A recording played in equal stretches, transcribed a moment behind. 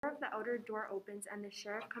The outer door opens and the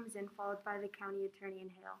sheriff comes in, followed by the county attorney and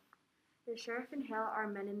Hale. The sheriff and Hale are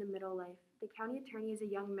men in the middle life. The county attorney is a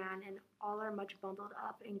young man, and all are much bundled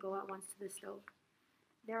up and go at once to the stove.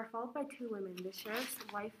 They are followed by two women. The sheriff's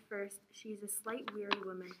wife first. She is a slight, weary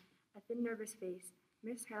woman, a thin, nervous face.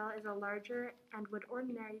 Miss Hale is a larger and would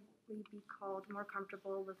ordinarily be called more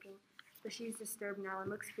comfortable looking, but she is disturbed now and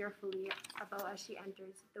looks fearfully about as she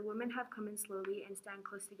enters. The women have come in slowly and stand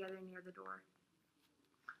close together near the door.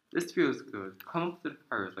 This feels good. Come up to the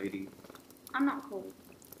fire, lady. I'm not cold.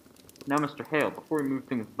 Now, Mr. Hale, before we move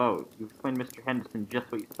things about, you explained to Mr. Henderson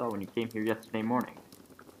just what you saw when you came here yesterday morning.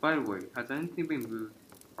 By the way, has anything been moved?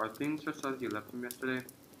 Are things just as you left them yesterday?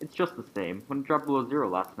 It's just the same. When it dropped below zero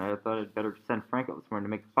last night, I thought I'd better send Frank out this morning to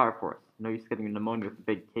make the fire for us. No use getting pneumonia with a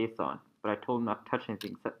big case on. But I told him not to touch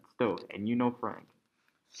anything except the stove, and you know Frank.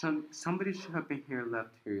 Somebody should have been left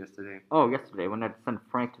here yesterday. Oh, yesterday, when I had to send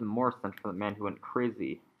Frank to the Morris Center for the man who went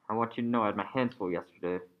crazy. I want you to know I had my hands full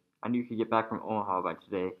yesterday. I knew you could get back from Omaha by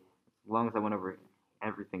today, as long as I went over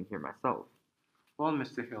everything here myself. Well,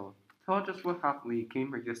 Mr. Hill, tell us just what happened when you came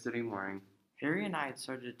here yesterday morning. Harry and I had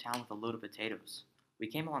started to town with a load of potatoes. We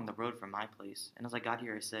came along the road from my place, and as I got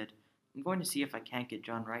here I said, I'm going to see if I can't get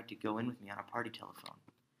John Wright to go in with me on a party telephone.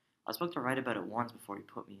 I spoke to Wright about it once before he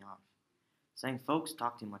put me off, saying folks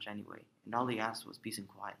talk too much anyway, and all he asked was peace and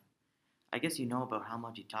quiet. I guess you know about how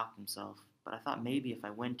much he talked himself, but I thought maybe if I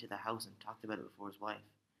went to the house and talked about it before his wife.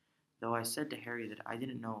 Though I said to Harry that I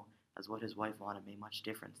didn't know as what his wife wanted made much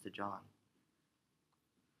difference to John.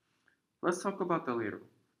 Let's talk about that later.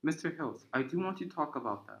 Mr. Hills, I do want you to talk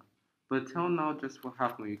about that, but tell now just what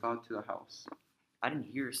happened when you got to the house. I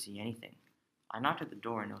didn't hear or see anything. I knocked at the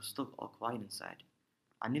door and it was still all quiet inside.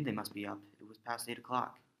 I knew they must be up. It was past 8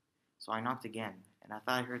 o'clock. So I knocked again, and I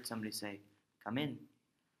thought I heard somebody say, "Come in."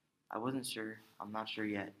 I wasn't sure. I'm not sure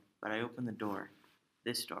yet, but I opened the door.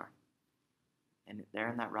 This door. And there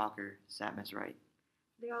in that rocker sat Miss Wright.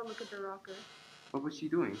 They all look at the rocker. What was she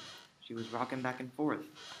doing? She was rocking back and forth.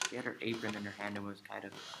 She had her apron in her hand and was kind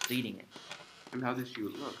of pleating it. And how did she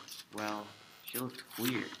look? Well, she looked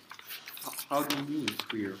queer. How do you mean,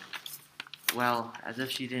 queer? Well, as if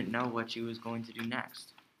she didn't know what she was going to do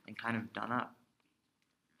next, and kind of done up.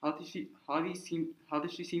 How did she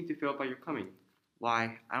seem to feel about your coming?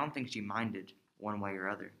 Why, I don't think she minded, one way or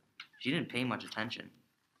other. She didn't pay much attention.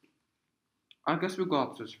 I guess we'll go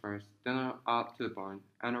upstairs first, then out to the barn,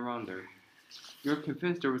 and around there. You're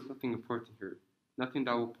convinced there was nothing important here, nothing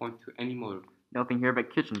that will point to any motive. Nothing here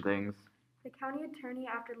but kitchen things. The county attorney,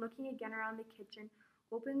 after looking again around the kitchen,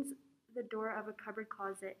 opens the door of a cupboard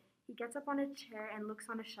closet. He gets up on a chair and looks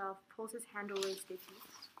on a shelf, pulls his hand away sticky.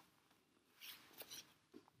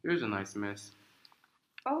 Here's a nice mess.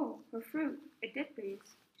 Oh, her fruit. It did freeze.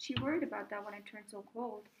 She worried about that when it turned so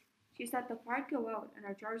cold. She said the fire'd go out and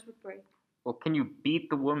our jars would break. Well, can you beat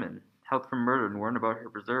the woman? Held for murder and warned about her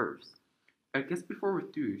preserves. I guess before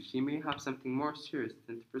we're through, she may have something more serious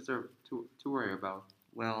than to preserve to worry about.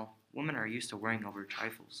 Well, women are used to worrying over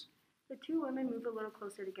trifles. The two women move a little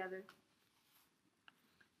closer together.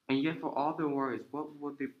 And yet, for all their worries, what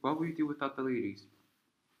would you do without the ladies?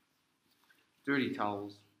 Dirty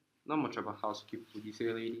towels. Not much of a housekeeper, would you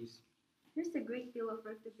say, ladies? There's a great deal of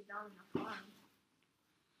work to be done on a farm.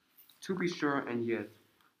 To be sure, and yet,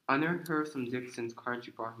 I never heard some Dixon's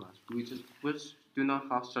Carnegie farmhouse, which do not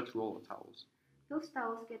have such roller towels. Those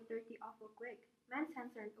towels get dirty awful quick. Men's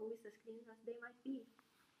hands aren't always as clean as they might be.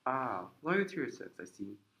 Ah, loyal to your sex, I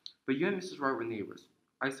see. But you and Mrs. Wright were neighbors.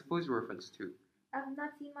 I suppose you were friends too. I've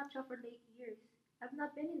not seen much of her late years. I've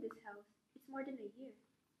not been in this house. It's more than a year.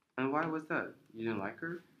 And why was that? You didn't like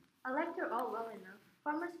her? I liked her all well enough.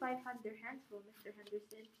 Farmers' wives had their hands full, Mr.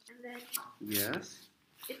 Henderson, and then Yes?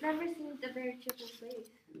 it never seemed a very cheerful place.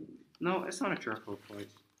 No, it's not a cheerful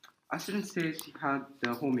place. I shouldn't say she had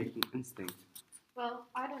the homemaking instinct. Well,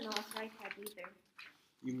 I don't know if Wright had either.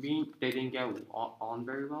 You mean they didn't get on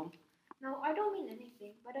very well? No, I don't mean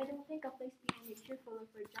anything, but I don't think a place being any cheerfuler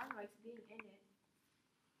for John Wright's being in it.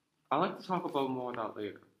 I'd like to talk about more of that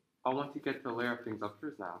later. I want to get to the layer of things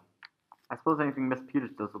upstairs now. I suppose anything Miss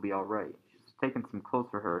Peters does will be all right. She's taken some clothes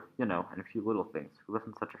for her, you know, and a few little things. We left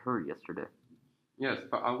in such a hurry yesterday. Yes,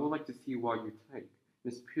 but I would like to see what you take,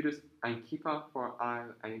 Miss Peters, and keep out for an eye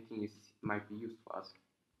on anything you might be used to us.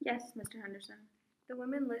 Yes, Mr. Henderson. The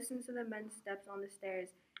women listen to the men's steps on the stairs.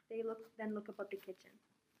 They then look about the kitchen.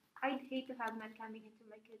 I'd hate to have men coming into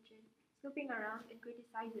my kitchen, snooping around and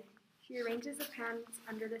criticizing. She arranges the pans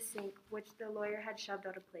under the sink, which the lawyer had shoved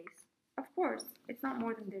out of place. Of course, it's not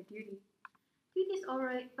more than their duty. Duty's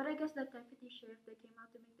alright, but I guess that deputy sheriff that came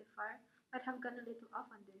out to make the fire might have gone a little off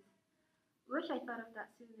on this. Wish I thought of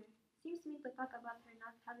that sooner. Seems mean to talk about her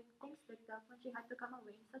not having things picked up when she had to come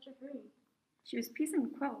away in such a hurry. She was piecing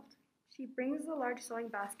a quilt. She brings the large sewing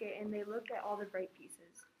basket and they look at all the bright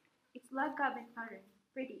pieces. It's log cabin pattern.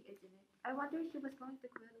 Pretty, isn't it? I wonder if she was going to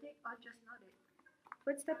quilt it or just knot it.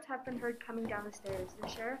 Footsteps have been heard coming down the stairs. The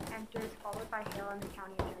sheriff enters, followed by Hale and the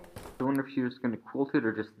county attorney. I wonder if she was going to quilt it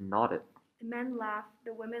or just knot it. The men laugh,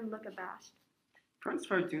 the women look abashed. Frank's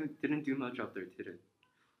fire didn't do much up there, did it?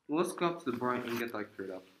 Well, let's go up to the barn and get that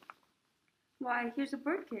cleared up. Why, here's a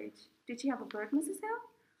bird cage. Did she have a bird, Mrs. Hale?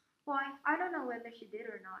 Why, I don't know whether she did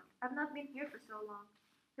or not. I've not been here for so long.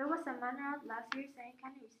 There was a man around last year saying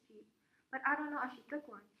Canary Street, but I don't know if she took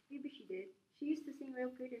one. Maybe she did. She used to sing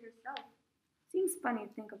real pretty herself. Seems funny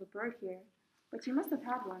to think of a bird here, but she must have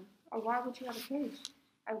had one. Or why would she have a cage?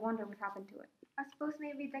 I wonder what happened to it. I suppose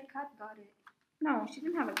maybe the cat got it. No, she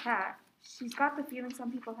didn't have a cat. She's got the feeling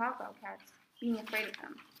some people have about cats, being afraid of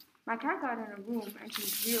them. My cat got in a room and she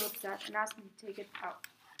was real upset and asked me to take it out.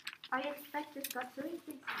 I expect it's got sewing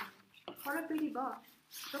things in it. What a pretty box.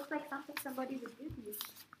 Looks like something somebody would give you.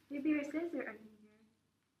 Maybe your scissors are in here.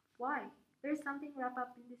 Why? There's something wrapped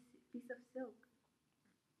up in this piece of silk.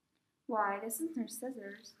 Why, this isn't her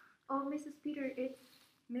scissors. Oh, Mrs. Peters,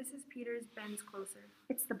 Mrs. Peters bends closer.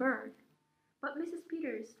 It's the bird. But Mrs.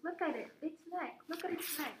 Peters, look at it. Its neck. Look at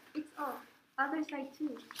its neck. It's off. Other side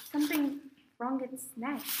too. Something wrong in its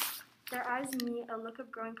neck. Their eyes meet, a look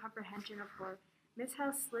of growing comprehension of horror. Miss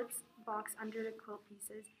Hale slips box under the quilt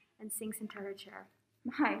pieces and sinks into her chair.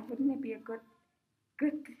 My, wouldn't it be a good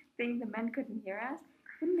thing the men couldn't hear us?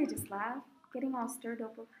 Wouldn't they just laugh, getting all stirred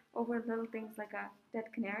over little things like a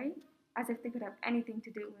dead canary, as if they could have anything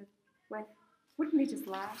to do with? Wouldn't they just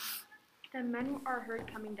laugh? The men are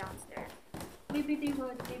heard coming downstairs. Maybe they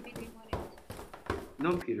would, maybe they wouldn't.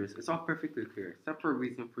 No, Peters, it's all perfectly clear, except for a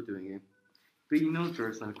reason for doing it. But you know,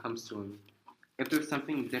 George, when it comes to him, if there's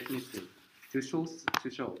something definitely to show,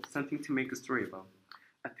 something to make a story about,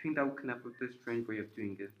 I think that would connect with this strange way of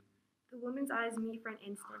doing it. The woman's eyes meet for an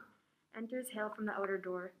instant. Enters Hale from the outer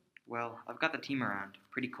door. Well, I've got the team around.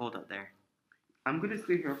 Pretty cold out there. I'm gonna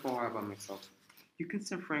stay here for a while by myself. You can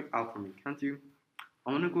send Frank out for me, can't you?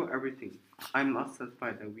 I wanna go everything. I'm not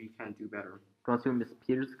satisfied that we can't do better. Don't you think Miss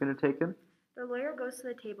Peters is going to take him? The lawyer goes to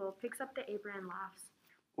the table, picks up the apron, and laughs.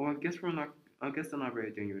 Well, I guess they're not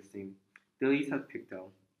very dangerous team. The ladies have picked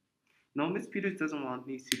out. No, Miss Peters doesn't want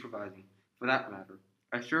me supervising, for that matter.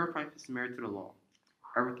 A sheriff wife is married to the law.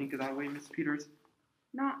 Ever think of that way, Miss Peters?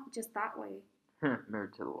 Not just that way.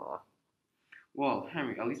 Married to the law. Well,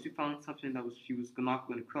 Henry, at least we found something that she was not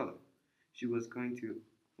going to quill it. She was going to,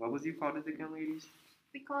 what was you called it again, ladies?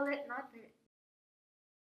 We call it knot it.